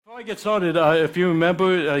I get started, if you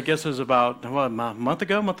remember, I guess it was about what, a month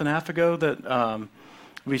ago, month and a half ago, that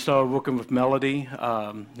we started working with Melody,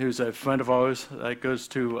 who's a friend of ours that goes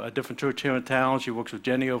to a different church here in town. She works with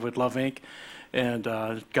Jenny over at Love Inc. And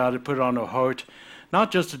God had put it on her heart,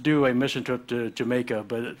 not just to do a mission trip to Jamaica,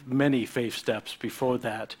 but many faith steps before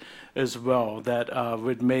that as well, that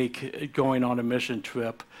would make going on a mission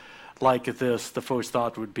trip like this, the first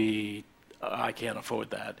thought would be, I can't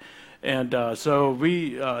afford that. And so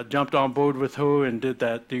we jumped on board with her and did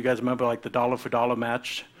that. Do you guys remember like the dollar for dollar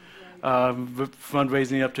match?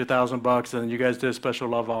 Fundraising up to $1,000, and you guys did a special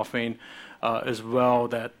love offering as well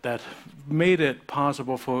that made it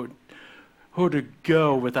possible for her to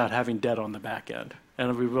go without having debt on the back end.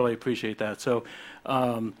 And we really appreciate that. So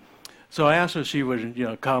so I asked her if she would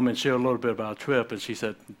come and share a little bit about our trip, and she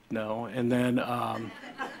said no. And then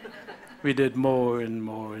we did more and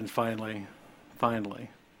more, and finally.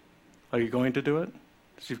 Are you going to do it?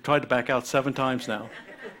 You've tried to back out 7 times now.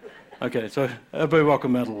 Okay, so everybody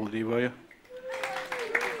welcome Melody, will you?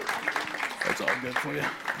 That's all good for you.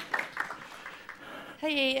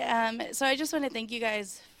 Hey, so I just want to thank you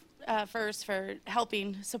guys first for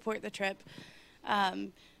helping support the trip,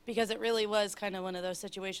 because it really was kind of one of those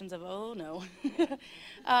situations of, oh no.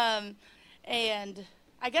 And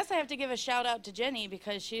I guess I have to give a shout out to Jenny,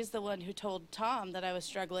 because she's the one who told Tom that I was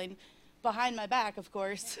struggling, behind my back, of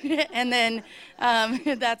course. And then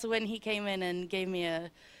that's when he came in and gave me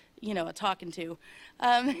a talking to.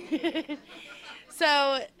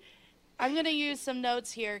 So I'm going to use some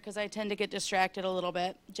notes here because I tend to get distracted a little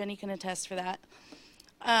bit. Jenny can attest for that.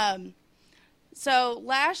 So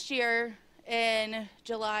last year in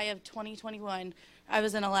July of 2021, I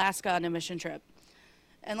was in Alaska on a mission trip.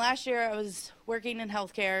 And last year I was working in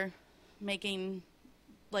healthcare, making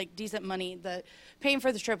like decent money. Paying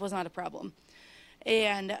for the trip was not a problem.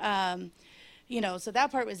 And so that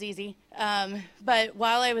part was easy. But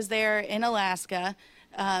while I was there in Alaska,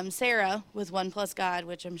 Sarah with One Plus God,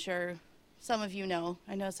 which I'm sure some of you know,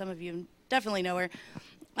 I know some of you definitely know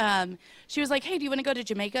her, she was like, hey, do you want to go to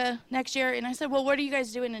Jamaica next year? And I said, well, what are you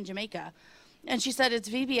guys doing in Jamaica? And she said, it's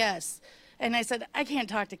VBS. And I said, I can't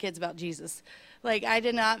talk to kids about Jesus. Like, I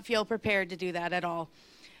did not feel prepared to do that at all.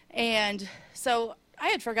 And so I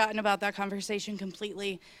had forgotten about that conversation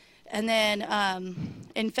completely. And then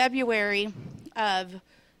in February of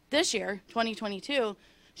this year, 2022,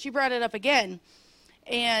 she brought it up again.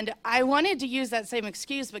 And I wanted to use that same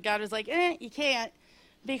excuse, but God was like, you can't.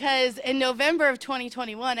 Because in November of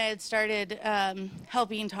 2021, I had started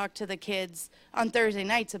helping talk to the kids on Thursday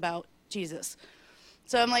nights about Jesus.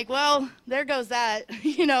 So I'm like, well, there goes that,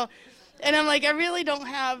 And I'm like, I really don't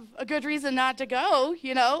have a good reason not to go,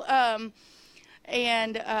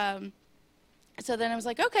 So then I was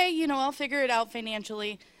like, okay, I'll figure it out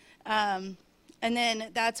financially. And then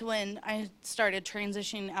that's when I started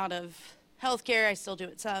transitioning out of healthcare. I still do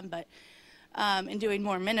it some, but and doing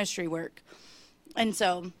more ministry work. And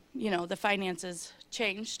so, the finances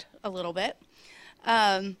changed a little bit.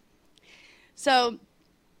 So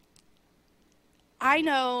I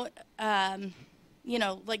know,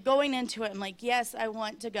 like going into it, I'm like, yes, I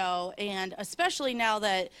want to go. And especially now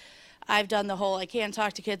that I've done the whole, I can't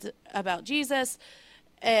talk to kids about Jesus.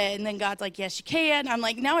 And then God's like, yes, you can. I'm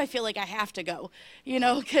like, now I feel like I have to go,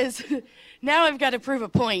 because now I've got to prove a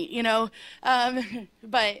point,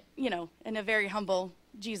 but, in a very humble,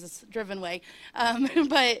 Jesus-driven way.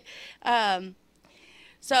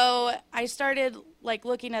 So I started like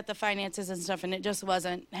looking at the finances and stuff, and it just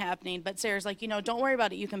wasn't happening. But Sarah's like, don't worry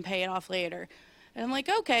about it. You can pay it off later. And I'm like,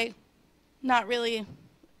 okay, not really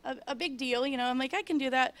a big deal. I'm like, I can do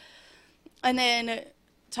that. And then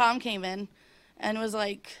Tom came in and was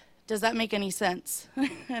like, does that make any sense?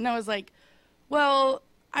 And I was like, well,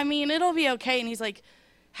 I mean, it'll be okay. And he's like,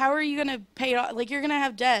 how are you going to pay it off? Like, you're going to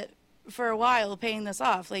have debt for a while paying this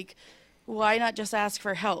off. Like, why not just ask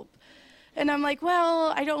for help? And I'm like,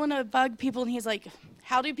 well, I don't want to bug people. And he's like,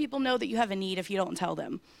 how do people know that you have a need if you don't tell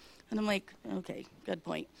them? And I'm like, okay, good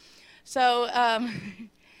point. So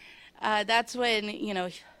that's when,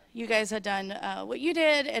 you guys had done what you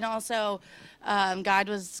did. And also God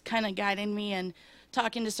was kind of guiding me and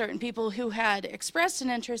talking to certain people who had expressed an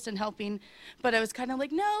interest in helping. But I was kind of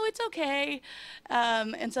like, no, it's okay.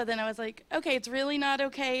 And so then I was like, okay, it's really not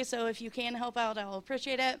okay. So if you can help out, I'll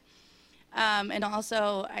appreciate it. And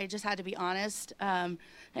also, I just had to be honest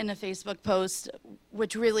in a Facebook post,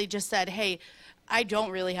 which really just said, hey, I don't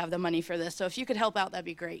really have the money for this, so if you could help out, that'd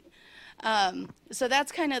be great. So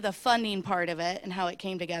that's kind of the funding part of it and how it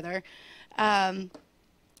came together. And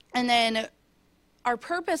then our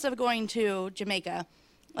purpose of going to Jamaica,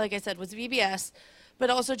 like I said, was VBS, but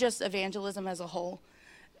also just evangelism as a whole.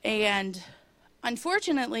 And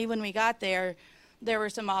unfortunately, when we got there, there were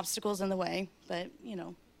some obstacles in the way, but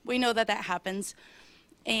we know that that happens.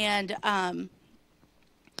 And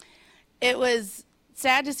it was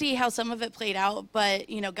sad to see how some of it played out, but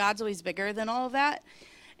God's always bigger than all of that.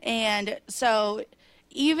 And so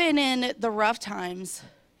even in the rough times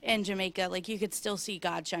in Jamaica, like, you could still see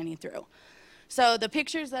God shining through. So the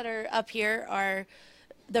pictures that are up here are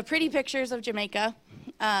the pretty pictures of Jamaica.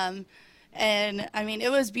 And I mean,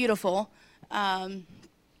 it was beautiful. And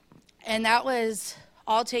that was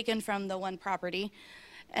all taken from the one property.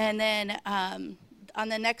 And then on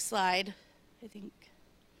the next slide, I think,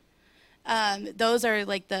 those are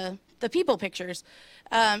like the people pictures.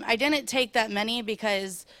 I didn't take that many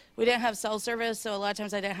because we didn't have cell service, so a lot of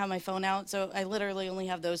times I didn't have my phone out, so I literally only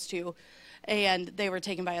have those two, and they were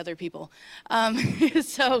taken by other people.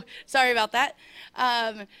 So sorry about that.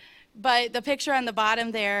 But the picture on the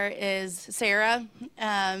bottom there is Sarah,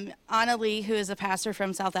 Anna Lee, who is a pastor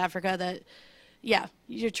from South Africa that,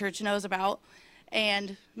 your church knows about,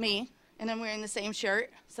 and me, and I'm wearing the same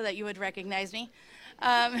shirt so that you would recognize me.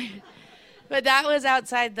 But that was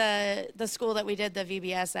outside the school that we did the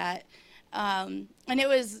VBS at, and it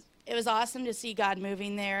was awesome to see God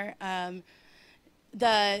moving there.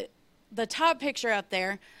 The top picture up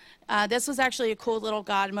there, this was actually a cool little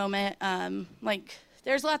God moment.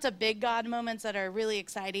 There's lots of big God moments that are really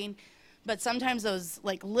exciting, but sometimes those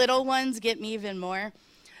like little ones get me even more.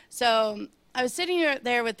 So I was sitting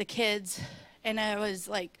there with the kids, and I was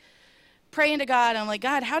like praying to God. I'm like,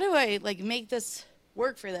 God, how do I like make this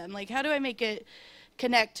work for them? Like, how do I make it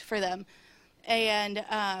connect for them? And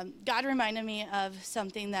God reminded me of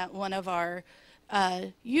something that one of our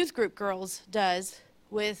youth group girls does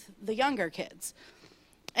with the younger kids.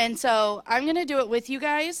 And so I'm going to do it with you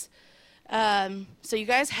guys. So you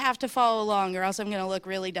guys have to follow along, or else I'm going to look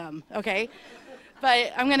really dumb, okay?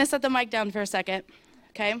 But I'm going to set the mic down for a second,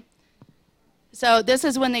 okay? So this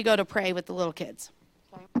is when they go to pray with the little kids.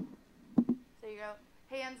 Okay. So you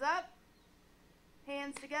go, hands up,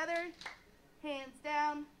 hands together, hands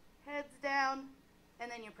down, heads down, and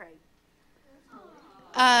then you pray.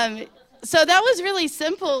 So that was really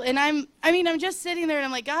simple, and I'm just sitting there, and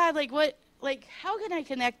I'm like, God, how can I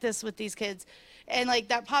connect this with these kids? And like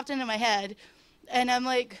that popped into my head, and I'm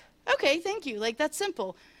like, okay, thank you. Like, that's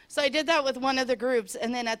simple. So I did that with one of the groups,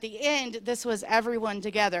 and then at the end, this was everyone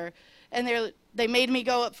together, and they made me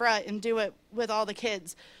go up front and do it with all the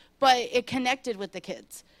kids, but it connected with the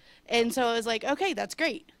kids. And so I was like, okay, that's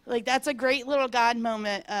great. Like, that's a great little God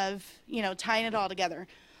moment of, tying it all together.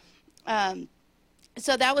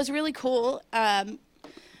 So that was really cool.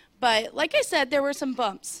 But like I said, there were some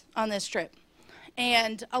bumps on this trip.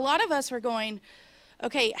 And a lot of us were going,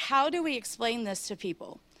 okay, how do we explain this to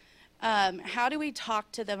people? How do we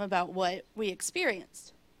talk to them about what we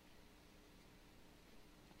experienced?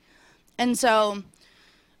 And so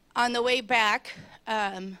on the way back,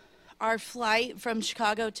 our flight from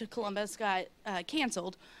Chicago to Columbus got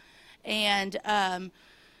canceled. And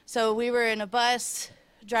so we were in a bus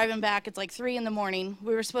driving back. It's like 3 a.m.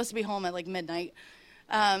 We were supposed to be home at like midnight.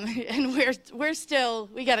 And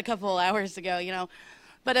we got a couple hours to go,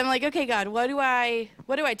 But I'm like, okay, God, what do I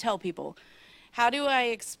tell people? How do I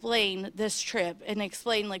explain this trip and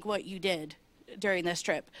explain like what you did during this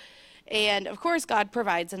trip? And of course, God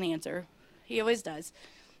provides an answer. He always does.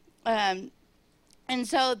 And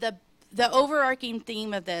so the overarching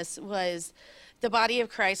theme of this was the body of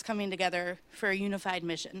Christ coming together for a unified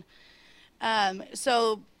mission.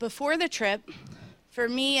 So before the trip, for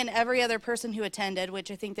me and every other person who attended, which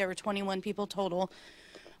I think there were 21 people total,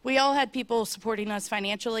 we all had people supporting us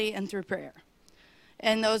financially and through prayer.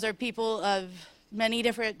 And those are people of many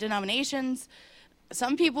different denominations.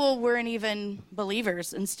 Some people weren't even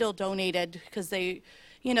believers and still donated because they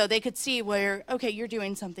could see where, okay, you're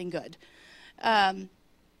doing something good. And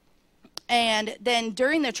then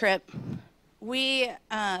during the trip, we,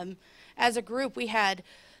 as a group, we had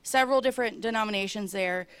several different denominations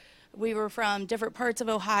there. We were from different parts of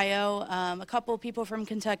Ohio, a couple of people from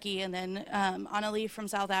Kentucky, and then Anna Lee from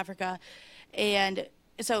South Africa. And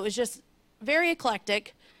so it was just very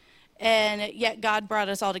eclectic, and yet God brought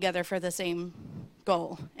us all together for the same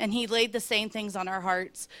goal. And he laid the same things on our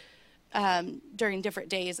hearts during different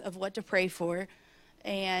days of what to pray for.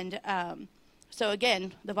 And so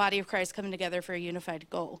again, the body of Christ coming together for a unified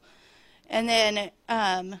goal. And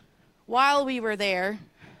then while we were there,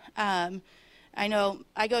 I know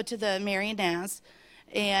I go to the Marian Naz,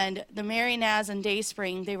 and the Marian Naz and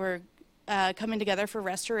Dayspring, they were coming together for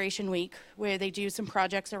Restoration Week, where they do some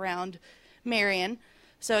projects around Marian.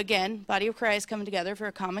 So again, body of Christ coming together for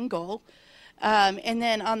a common goal. And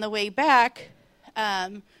then on the way back,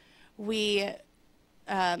 We,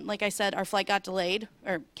 like I said, our flight got delayed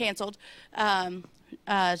or canceled,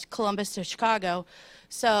 Columbus to Chicago.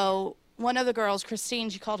 So one of the girls, Christine,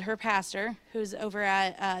 she called her pastor, who's over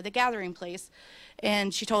at the gathering place,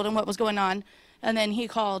 and she told him what was going on. And then he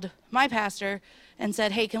called my pastor and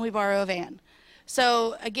said, hey, can we borrow a van?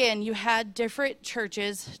 So again, you had different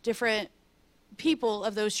churches, different people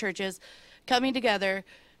of those churches coming together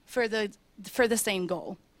for the same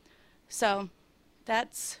goal. So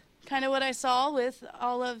that's kind of what I saw with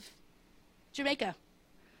all of Jamaica.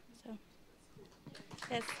 So,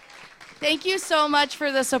 yes. Thank you so much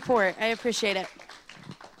for the support. I appreciate it.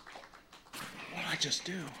 What did I just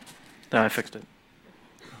do? No, I fixed it.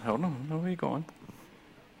 Hold on, where are you going?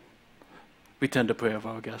 We tend to pray over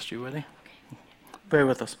our guests. You ready? Pray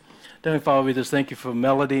with us. Heavenly Father, we just thank you for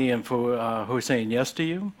Melody and for who are saying yes to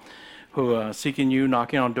you, who are seeking you,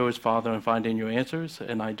 knocking on doors, Father, and finding your answers.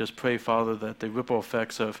 And I just pray, Father, that the ripple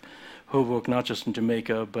effects of her work, not just in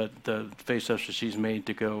Jamaica, but the face that she's made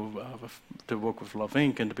to go to work with Love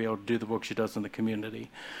Inc. and to be able to do the work she does in the community,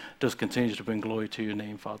 just continues to bring glory to your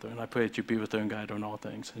name, Father. And I pray that you be with her and guide her in all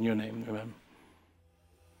things. In your name, amen.